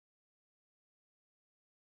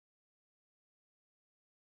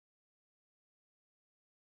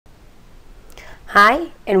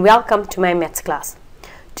Hi and welcome to my maths class.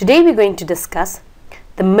 Today we're going to discuss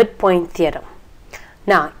the midpoint theorem.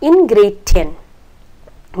 Now in grade 10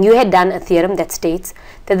 you had done a theorem that states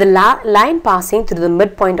that the line passing through the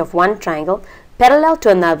midpoint of one triangle parallel to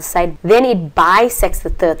another side, then it bisects the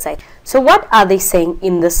third side. So what are they saying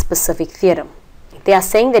in this specific theorem? They are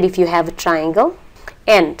saying that if you have a triangle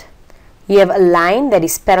and you have a line that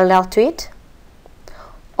is parallel to it,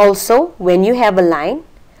 also when you have a line,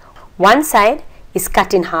 one side is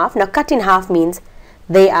cut in half. Now cut in half means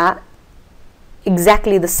they are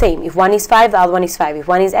exactly the same. If one is 5, the other one is 5. If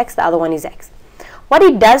one is x, the other one is x. What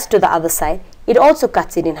it does to the other side, it also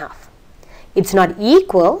cuts it in half. It's not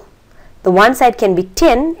equal. The one side can be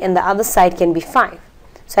 10 and the other side can be 5.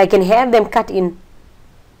 So I can have them cut in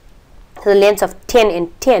the lengths of 10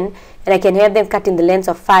 and 10, and I can have them cut in the lengths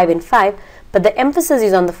of 5 and 5, but the emphasis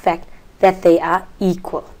is on the fact that they are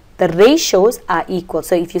equal. The ratios are equal.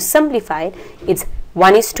 So if you simplify it, it's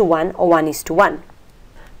 1:1 or 1:1.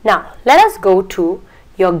 Now let us go to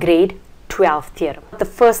your grade 12 theorem. The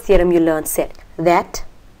first theorem you learned said that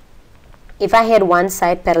if I had one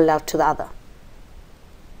side parallel to the other,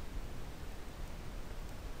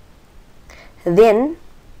 then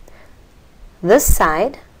this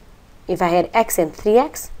side, if I had x and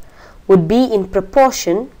 3x, would be in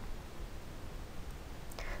proportion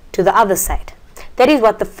to the other side. That is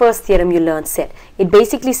what the first theorem you learned said. It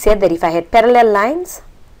basically said that if I had parallel lines,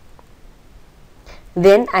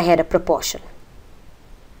 then I had a proportion.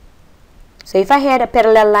 So if I had a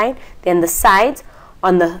parallel line, then the sides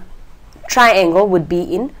on the triangle would be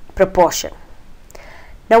in proportion.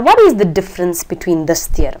 Now what is the difference between this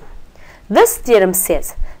theorem? This theorem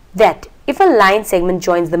says that if a line segment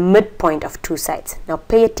joins the midpoint of two sides, now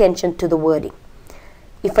pay attention to the wording.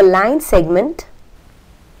 If a line segment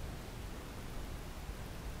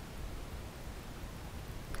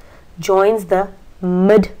joins the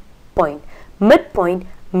midpoint. Midpoint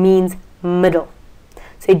means middle.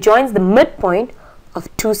 So it joins the midpoint of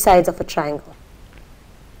two sides of a triangle.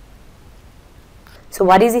 So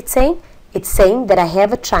what is it saying? It's saying that I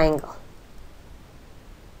have a triangle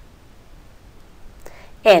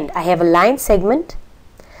and I have a line segment,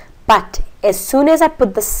 but as soon as I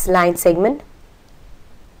put this line segment,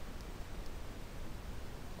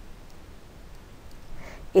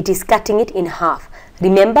 it is cutting it in half.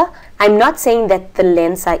 Remember, I'm not saying that the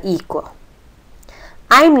lengths are equal.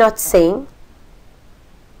 I'm not saying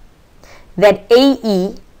that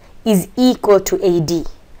AE is equal to AD.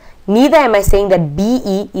 Neither am I saying that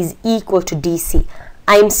BE is equal to DC.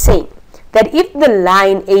 I'm saying that if the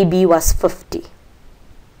line AB was 50,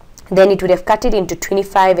 then it would have cut it into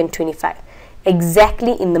 25 and 25,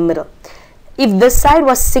 exactly in the middle. If this side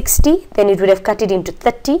was 60, then it would have cut it into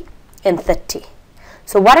 30 and 30.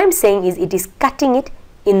 So what I'm saying is it is cutting it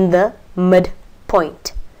in the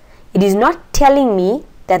midpoint. It is not telling me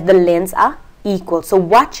that the lengths are equal. So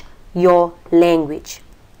watch your language.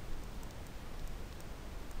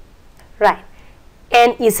 Right.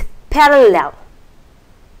 And is parallel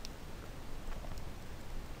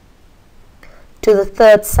to the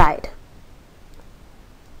third side.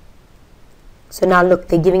 So now look,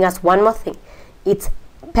 they're giving us one more thing. It's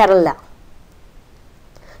parallel.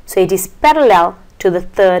 So it is parallel to the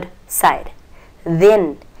third side.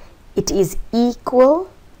 Then it is equal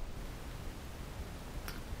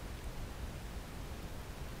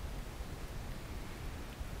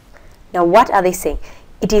Now what are they saying?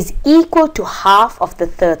 It is equal to half of the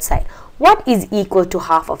third side. What is equal to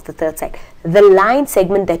half of the third side? The line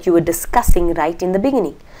segment that you were discussing right in the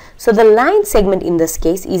beginning. So the line segment in this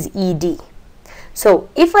case is ED. So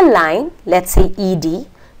if a line, let's say ED,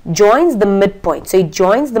 joins the midpoint, so it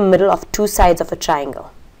joins the middle of two sides of a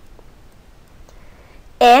triangle,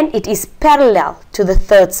 and it is parallel to the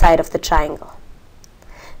third side of the triangle,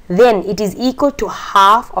 then it is equal to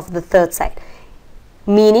half of the third side.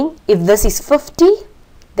 Meaning if this is 50,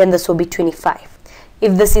 then this will be 25.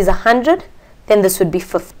 If this is 100, then this would be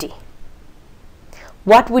 50.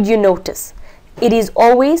 What would you notice? It is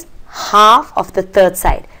always half of the third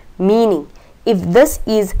side. Meaning if this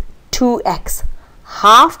is 2x,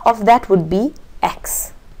 half of that would be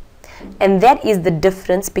x. And that is the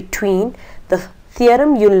difference between the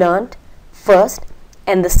theorem you learned first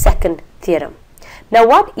and the second theorem. Now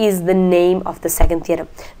what is the name of the second theorem?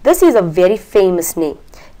 This is a very famous name.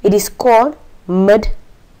 It is called midpoint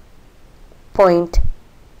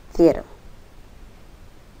theorem.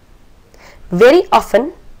 Very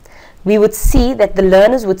often we would see that the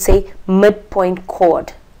learners would say midpoint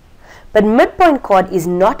chord. But midpoint chord is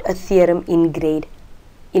not a theorem in grade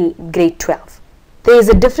 12. There is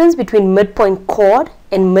a difference between midpoint chord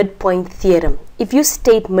and midpoint theorem. If you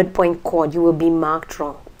state midpoint chord, you will be marked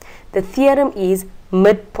wrong. The theorem is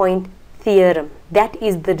midpoint theorem. That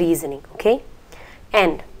is the reasoning, okay?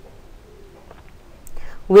 And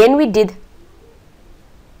when we did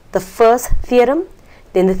the first theorem,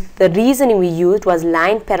 then the reasoning we used was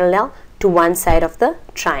line parallel to one side of the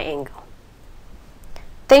triangle.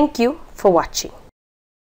 Thank you for watching.